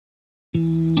What's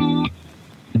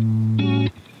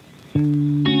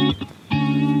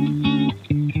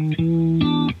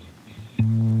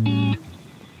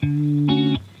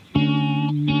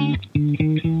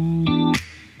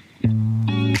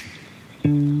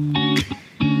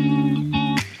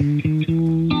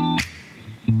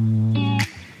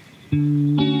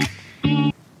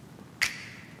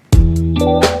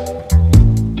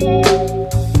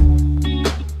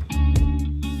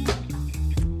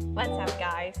up,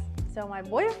 guys? So my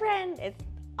boyfriend is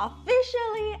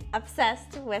officially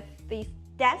obsessed with these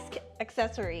desk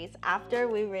accessories after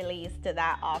we released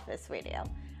that office video.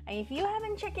 And if you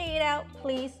haven't checked it out,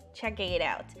 please check it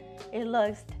out. It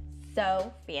looks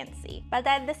so fancy. But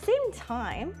at the same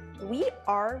time, we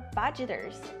are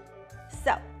budgeters.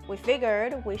 So we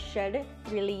figured we should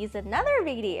release another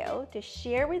video to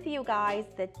share with you guys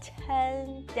the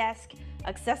 10 desk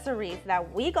accessories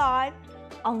that we got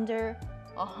under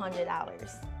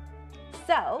 $100.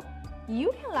 So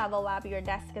you can level up your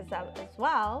desk as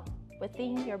well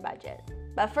within your budget.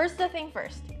 But first thing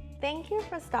first, thank you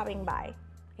for stopping by.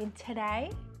 And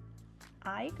today,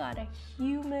 I got a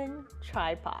human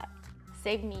tripod.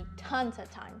 Saved me tons of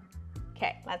time.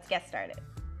 Okay, let's get started.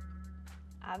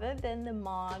 Other than the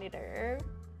monitor,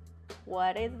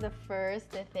 what is the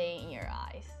first thing in your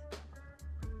eyes?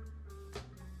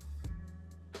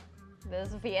 This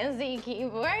fancy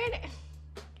keyboard.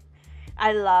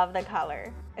 I love the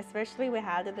color, especially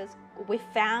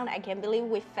I can't believe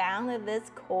we found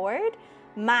this cord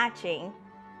matching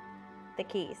the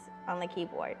keys on the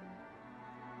keyboard.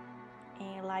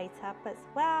 And it lights up as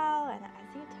well, and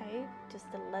as you type,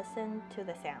 just to listen to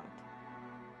the sound.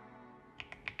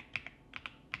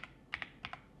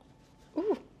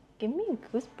 Ooh, give me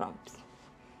goosebumps.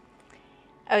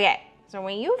 Okay, so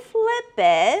when you flip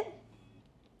it,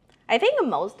 I think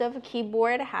most of the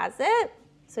keyboard has it.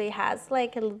 So it has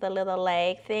like the little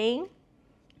leg thing.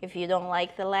 If you don't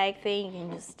like the leg thing, you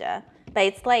can just, but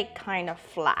it's like kind of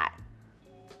flat.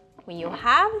 When you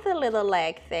have the little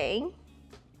leg thing,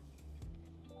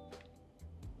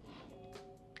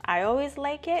 I always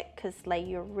like it because like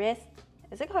your wrist,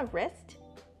 is it called wrist?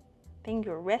 I think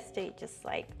your wrist is just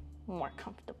like more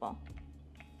comfortable.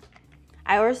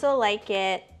 I also like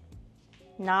it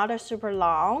not a super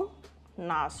long,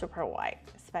 not super wide,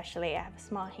 especially I have a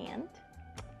small hand.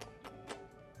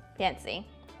 Fancy.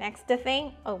 Next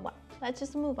thing, oh well, let's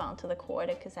just move on to the cord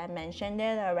because I mentioned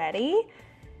it already.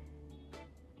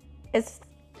 It's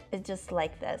just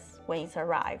like this when it's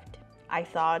arrived. I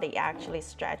thought it actually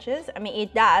stretches. I mean,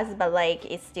 it does, but like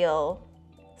it still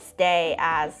stay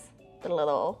as the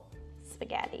little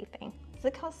spaghetti thing. Is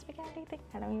it called spaghetti thing?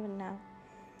 I don't even know.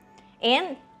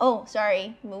 And, oh,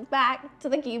 sorry, move back to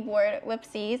the keyboard,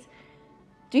 whoopsies.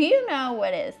 Do you know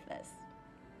what is this?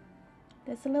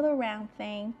 This little round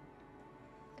thing.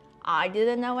 I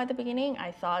didn't know at the beginning.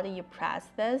 I thought you press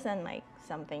this and like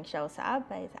something shows up,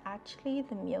 but it's actually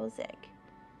the music.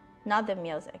 Not the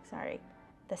music, sorry,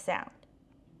 the sound.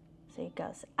 So it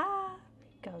goes up,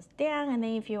 it goes down, and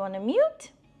then if you want to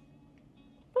mute,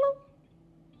 bloop.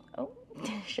 Oh,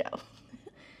 show.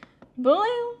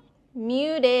 Bloop,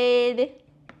 muted.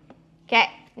 Okay,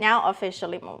 now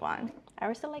officially move on. I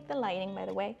also like the lighting, by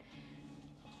the way.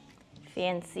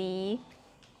 Fancy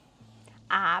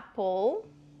Apple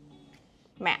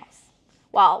mouse.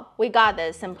 Well, we got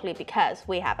this simply because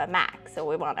we have a Mac, so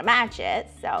we want to match it.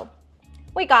 So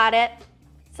we got it.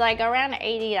 It's like around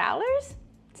 $80.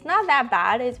 It's not that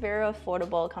bad. It's very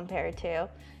affordable compared to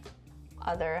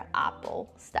other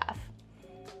Apple stuff.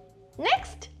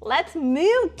 Next, let's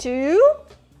move to,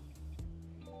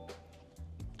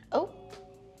 oh,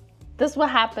 this is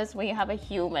what happens when you have a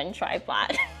human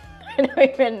tripod. I don't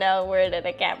even know where did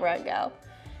the camera go.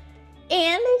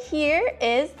 And here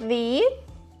is the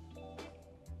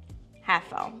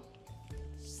headphone.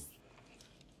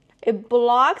 It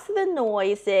blocks the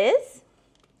noises.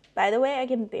 By the way, I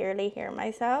can barely hear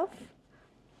myself.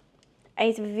 And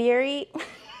it's very,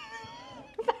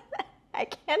 I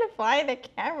can't find the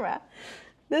camera.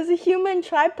 There's a human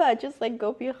tripod just like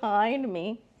go behind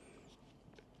me.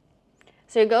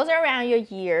 So it goes around your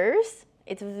ears.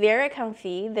 It's very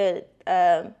comfy. The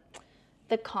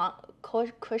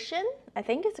cushion, I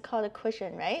think it's called a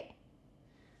cushion, right?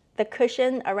 The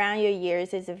cushion around your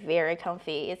ears is very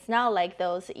comfy. It's not like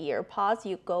those ear pods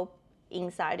you go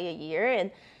inside your ear and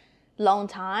long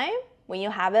time. When you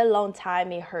have it long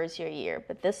time, it hurts your ear.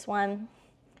 But this one,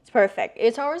 it's perfect.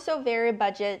 It's also very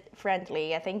budget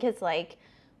friendly. I think it's like,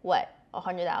 what,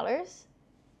 $100?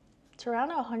 It's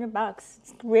around $100.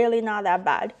 It's really not that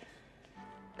bad.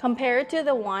 Compared to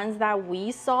the ones that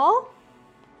we saw,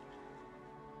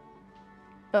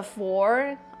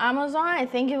 before Amazon. I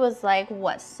think it was like,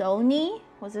 what, Sony?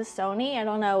 Was it Sony? I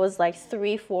don't know. It was like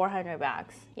 $300-400.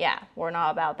 Yeah, we're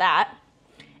not about that.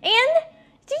 And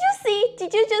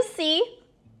did you just see?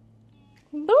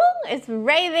 Boom, it's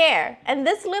right there. And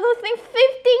this little thing,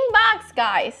 $15,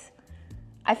 guys.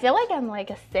 I feel like I'm like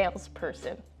a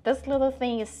salesperson. This little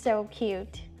thing is so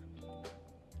cute.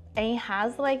 And it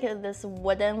has like this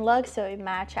wooden look, so it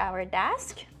matches our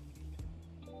desk.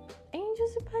 And you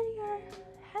just put your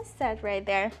headset right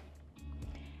there.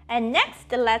 And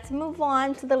next, let's move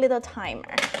on to the little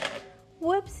timer.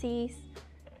 Whoopsies.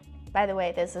 By the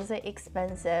way, this is an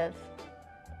expensive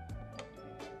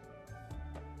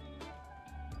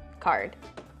card.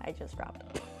 I just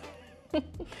dropped it.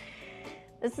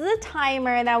 This is a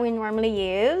timer that we normally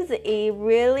use. It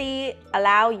really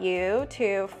allows you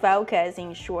to focus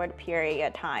in short period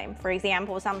of time. For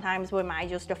example, sometimes we might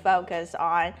just focus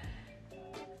on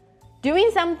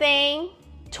doing something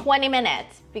 20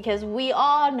 minutes because we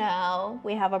all know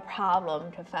we have a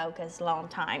problem to focus long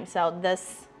time. So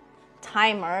this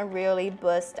timer really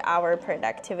boosts our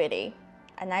productivity.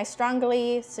 And I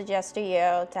strongly suggest to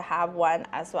you to have one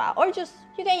as well. Or just,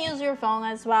 you can use your phone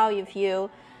as well if you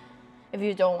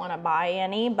don't want to buy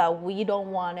any, but we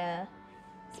don't want to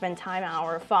spend time on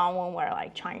our phone when we're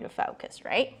like trying to focus,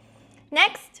 right?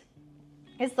 Next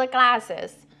is the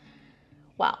glasses.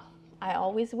 Well, I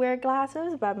always wear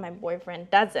glasses, but my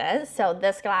boyfriend doesn't. So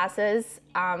this glasses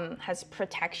has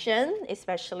protection,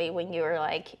 especially when you're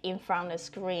like in front of the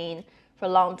screen for a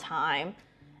long time.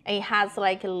 And it has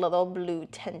like a little blue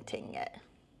tint in it.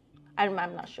 I'm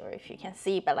not sure if you can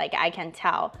see, but like I can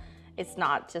tell it's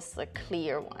not just a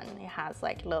clear one. It has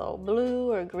like little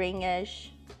blue or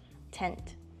greenish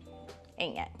tint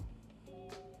in it.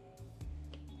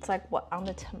 It's like what,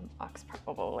 under $10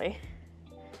 probably.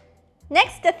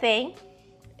 Next thing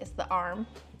is the arm.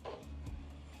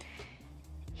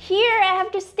 Here I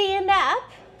have to stand up.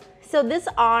 So this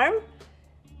arm,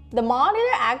 the monitor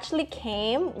actually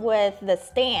came with the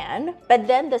stand, but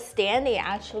then the stand, it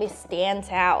actually stands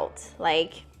out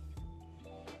like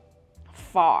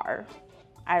far.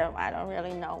 I don't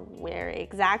really know where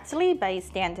exactly, but it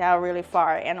stands out really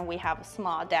far. And we have a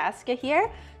small desk here.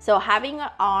 So having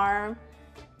an arm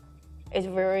is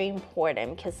very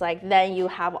important because like then you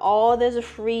have all this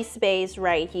free space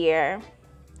right here.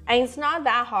 And it's not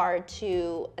that hard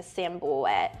to assemble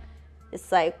it. It's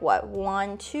like what,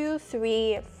 1, 2,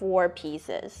 3, 4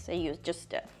 pieces. So you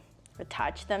just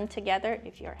attach them together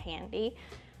if you're handy.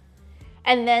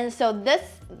 And then so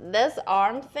this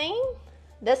arm thing,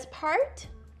 this part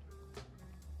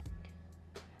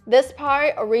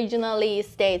originally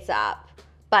stays up,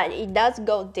 but it does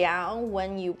go down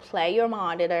when you play your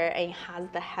monitor and it has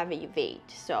the heavy weight.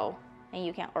 So, and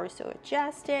you can also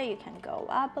adjust it. You can go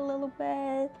up a little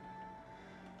bit.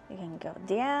 You can go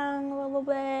down a little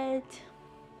bit,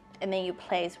 and then you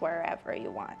place wherever you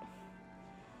want.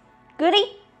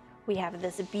 Goodie! We have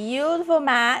this beautiful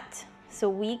mat, so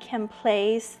we can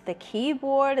place the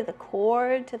keyboard, the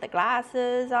cord, the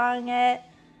glasses on it,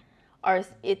 or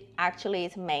it actually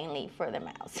is mainly for the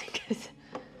mouse because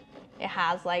it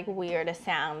has like weird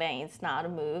sound and it's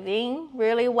not moving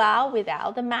really well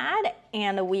without the mat,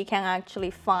 and we can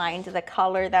actually find the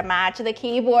color that match the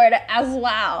keyboard as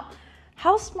well.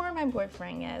 How smart my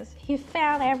boyfriend is. He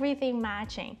found everything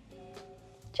matching.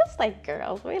 Just like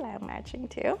girls, we like matching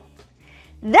too.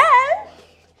 Then,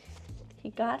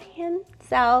 he got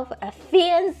himself a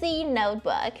fancy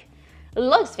notebook. It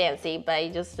looks fancy, but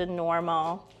it's just a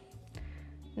normal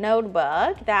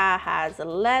notebook that has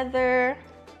leather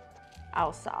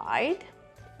outside.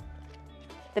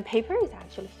 The paper is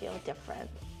actually feel different.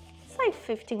 It's like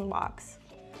 $15.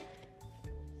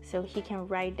 So he can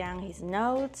write down his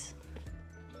notes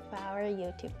for our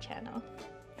YouTube channel.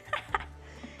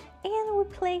 And we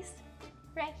place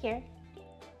right here.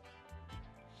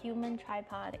 Human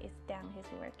tripod is down his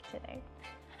work today.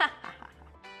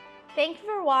 Thank you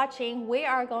for watching. We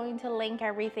are going to link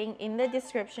everything in the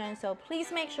description, so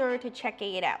please make sure to check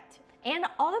it out. And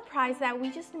all the price that we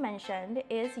just mentioned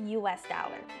is US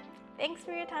dollar. Thanks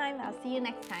for your time. I'll see you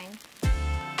next time.